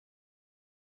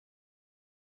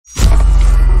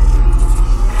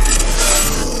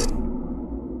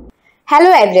Hello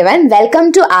everyone,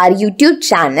 welcome to our YouTube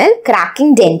channel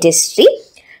Cracking Dentistry.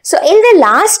 So in the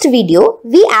last video,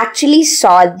 we actually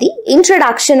saw the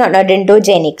introduction on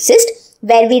odontogenic cyst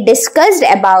where we discussed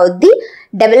about the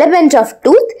development of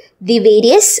tooth, the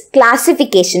various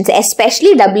classifications,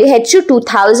 especially WHO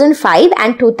 2005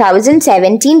 and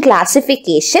 2017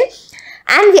 classification,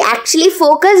 and we actually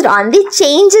focused on the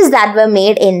changes that were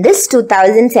made in this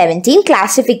 2017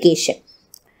 classification.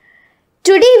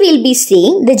 Today we'll be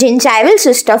seeing the gingival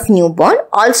cyst of newborn,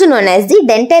 also known as the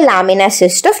dental lamina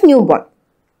cyst of newborn.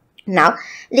 Now,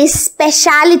 the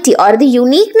speciality or the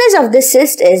uniqueness of the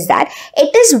cyst is that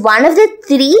it is one of the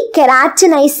three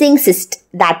keratinizing cysts.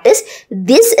 That is,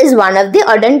 this is one of the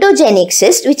odontogenic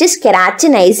cysts which is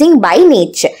keratinizing by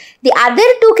nature. The other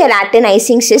two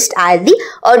keratinizing cysts are the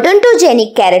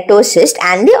odontogenic keratocyst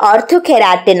and the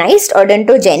orthokeratinized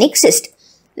odontogenic cyst.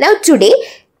 Now today,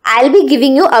 I'll be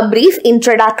giving you a brief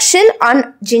introduction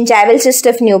on gingival cyst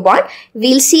of newborn.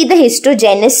 We'll see the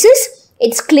histogenesis,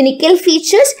 its clinical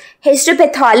features,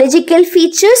 histopathological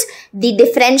features, the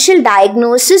differential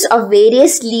diagnosis of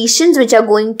various lesions which are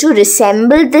going to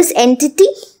resemble this entity,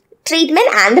 treatment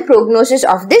and the prognosis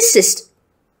of this cyst.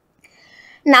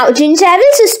 Now, gingival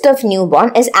cyst of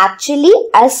newborn is actually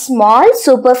a small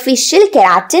superficial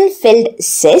keratin-filled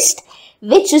cyst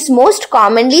which is most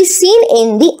commonly seen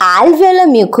in the alveolar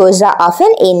mucosa of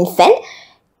an infant,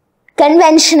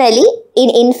 conventionally in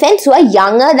infants who are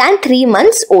younger than 3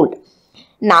 months old.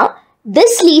 Now,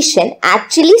 this lesion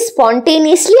actually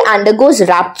spontaneously undergoes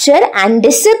rupture and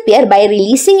disappears by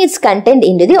releasing its content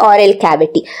into the oral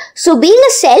cavity. So, being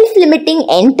a self-limiting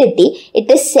entity,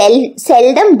 it is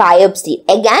seldom biopsied.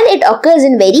 Again, it occurs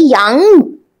in very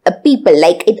young people,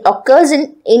 like it occurs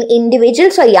in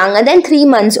individuals who are younger than 3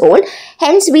 months old.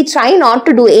 Hence, we try not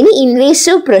to do any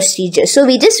invasive procedure. So,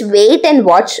 we just wait and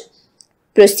watch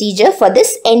procedure for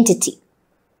this entity.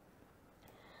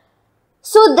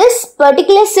 So, this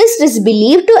particular cyst is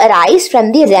believed to arise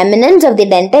from the remnants of the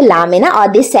dental lamina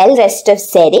or the cell rest of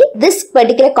sere. This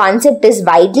particular concept is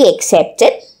widely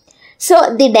accepted. So,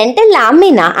 the dental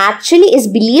lamina actually is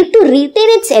believed to retain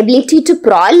its ability to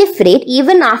proliferate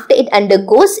even after it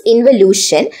undergoes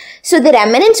involution. So, the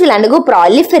remnants will undergo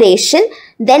proliferation,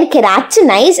 then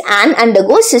keratinize and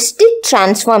undergo cystic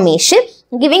transformation,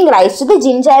 giving rise to the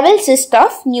gingival cyst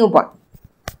of newborn.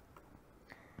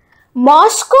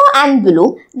 Moscow and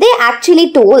Bloom, they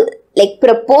actually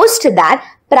proposed that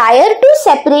prior to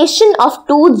separation of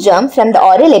tooth germ from the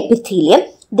oral epithelium,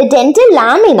 the dental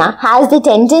lamina has the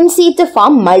tendency to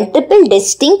form multiple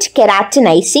distinct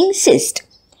keratinizing cysts.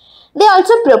 They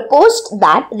also proposed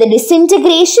that the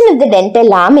disintegration of the dental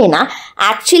lamina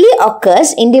actually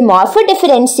occurs in the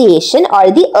morphodifferentiation or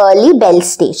the early Bell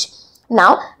stage.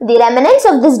 Now, the remnants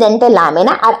of this dental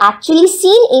lamina are actually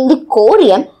seen in the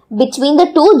corium between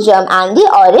the tooth germ and the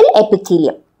oral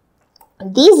epithelium.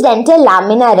 These dental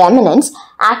lamina remnants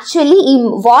actually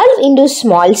evolve into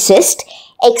small cysts,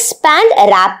 expand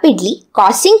rapidly,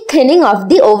 causing thinning of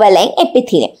the overlying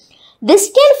epithelium. This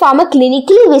can form a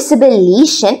clinically visible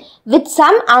lesion with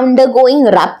some undergoing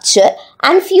rupture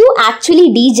and few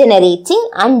actually degenerating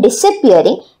and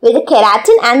disappearing, with the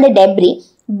keratin and the debris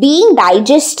being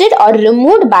digested or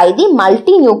removed by the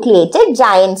multinucleated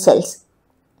giant cells.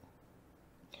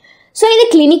 So, in the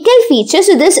clinical features,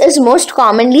 this is most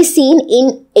commonly seen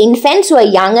in infants who are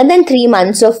younger than 3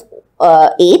 months of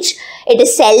age. It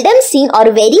is seldom seen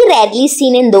or very rarely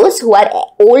seen in those who are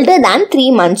older than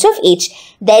 3 months of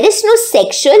age. There is no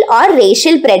sexual or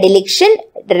racial predilection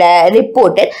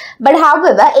reported, but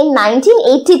however, in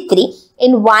 1983,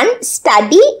 in one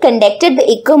study conducted by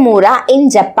Ikamura in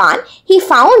Japan, he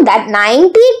found that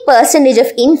 98%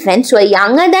 of infants who are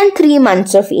younger than 3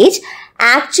 months of age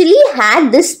actually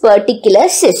had this particular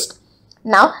cyst.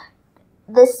 Now,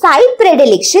 the side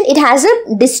predilection, it has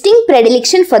a distinct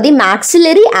predilection for the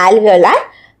maxillary alveolar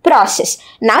process.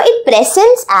 Now, it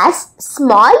presents as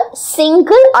small,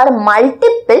 single or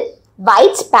multiple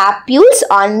white papules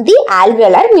on the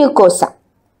alveolar mucosa.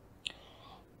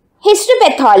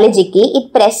 Histopathologically,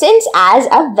 it presents as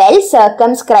a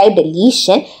well-circumscribed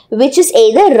lesion which is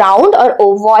either round or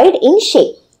ovoid in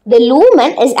shape. The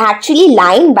lumen is actually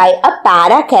lined by a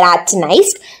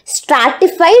parakeratinized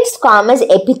stratified squamous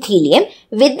epithelium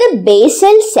with the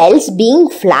basal cells being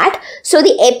flat. So,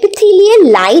 the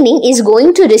epithelial lining is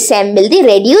going to resemble the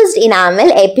reduced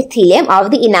enamel epithelium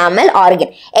of the enamel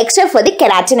organ, except for the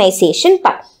keratinization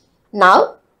part.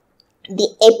 Now, the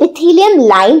epithelium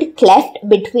lined cleft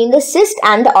between the cyst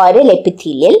and the oral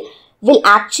epithelial will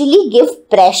actually give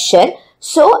pressure.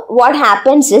 So, what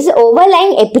happens is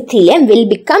overlying epithelium will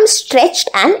become stretched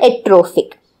and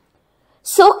atrophic.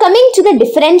 So coming to the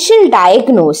differential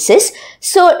diagnosis,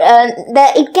 so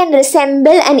it can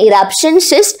resemble an eruption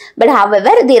cyst, but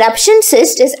however the eruption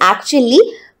cyst is actually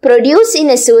produced in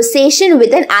association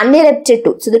with an unerupted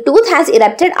tooth. So the tooth has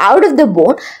erupted out of the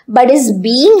bone but is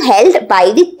being held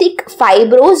by the thick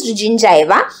fibrosed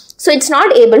gingiva. So it's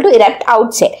not able to erupt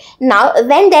outside. Now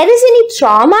when there is any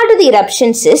trauma to the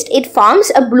eruption cyst, it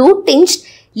forms a blue tinged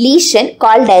lesion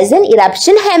called as an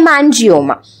eruption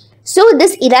hemangioma. So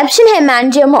this eruption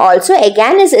hemangioma also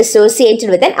again is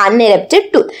associated with an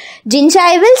unerupted tooth.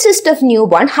 Gingival cyst of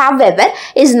newborn, however,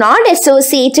 is not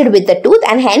associated with the tooth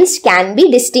and hence can be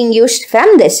distinguished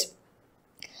from this.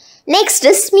 Next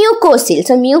is mucocele.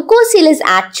 So mucocele is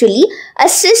actually a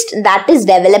cyst that is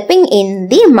developing in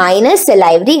the minor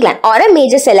salivary gland or a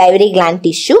major salivary gland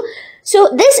tissue. So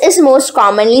this is most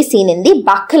commonly seen in the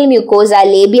buccal mucosa,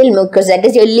 labial mucosa, that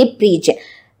is your lip region.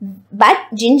 But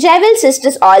gingival cyst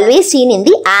is always seen in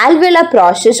the alveolar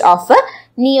process of a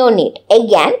neonate.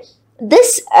 Again,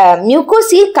 this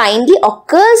mucocele kindly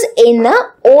occurs in a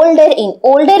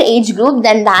older age group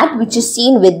than that which is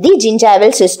seen with the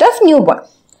gingival cyst of newborn.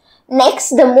 Next,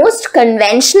 the most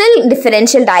conventional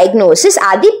differential diagnosis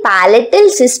are the palatal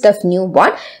cyst of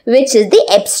newborn, which is the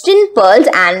Epstein Pearl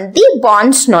and the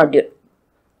Bond's nodule.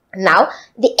 Now,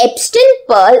 the Epstein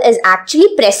Pearl is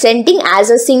actually presenting as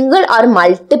a single or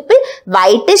multiple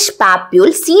whitish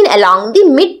papule seen along the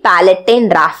mid-palatine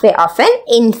raphe of an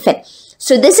infant.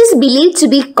 So, this is believed to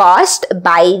be caused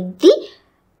by the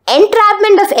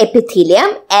entrapment of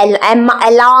epithelium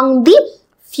along the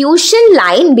fusion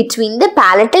line between the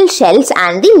palatal shells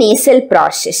and the nasal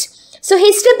process. So,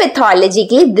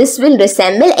 histopathologically, this will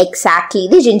resemble exactly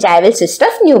the gingival cyst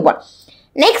of newborn.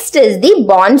 Next is the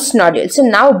Bond's nodule. So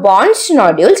now Bond's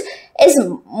nodules is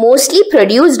mostly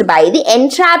produced by the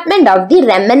entrapment of the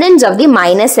remnants of the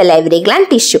minor salivary gland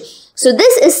tissue. So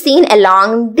this is seen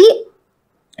along the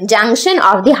junction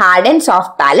of the hard and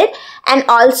soft palate, and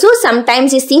also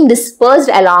sometimes is seen dispersed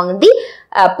along the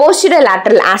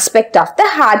posterolateral aspect of the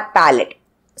hard palate.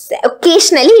 So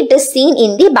occasionally it is seen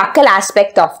in the buccal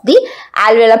aspect of the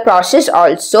alveolar process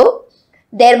also,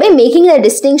 thereby making the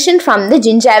distinction from the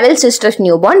gingival cyst of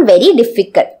newborn very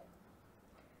difficult.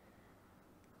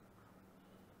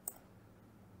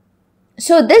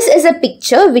 So this is a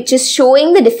picture which is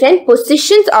showing the different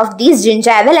positions of these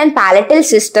gingival and palatal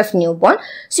cyst of newborn.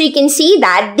 So you can see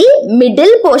that the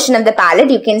middle portion of the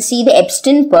palate, you can see the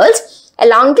Epstein pearls.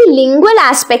 Along the lingual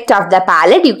aspect of the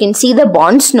palate, you can see the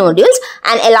Bond's nodules,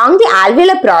 and along the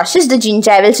alveolar process, the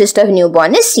gingival cyst of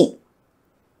newborn is seen.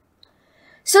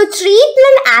 So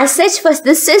treatment as such for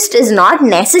this cyst is not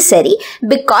necessary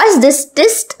because this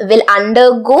cyst will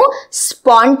undergo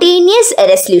spontaneous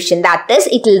resolution. That is,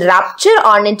 it will rupture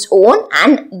on its own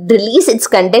and release its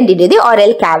content into the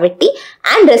oral cavity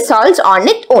and resolves on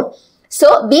its own.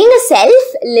 So being a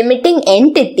self-limiting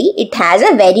entity, it has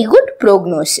a very good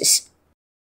prognosis.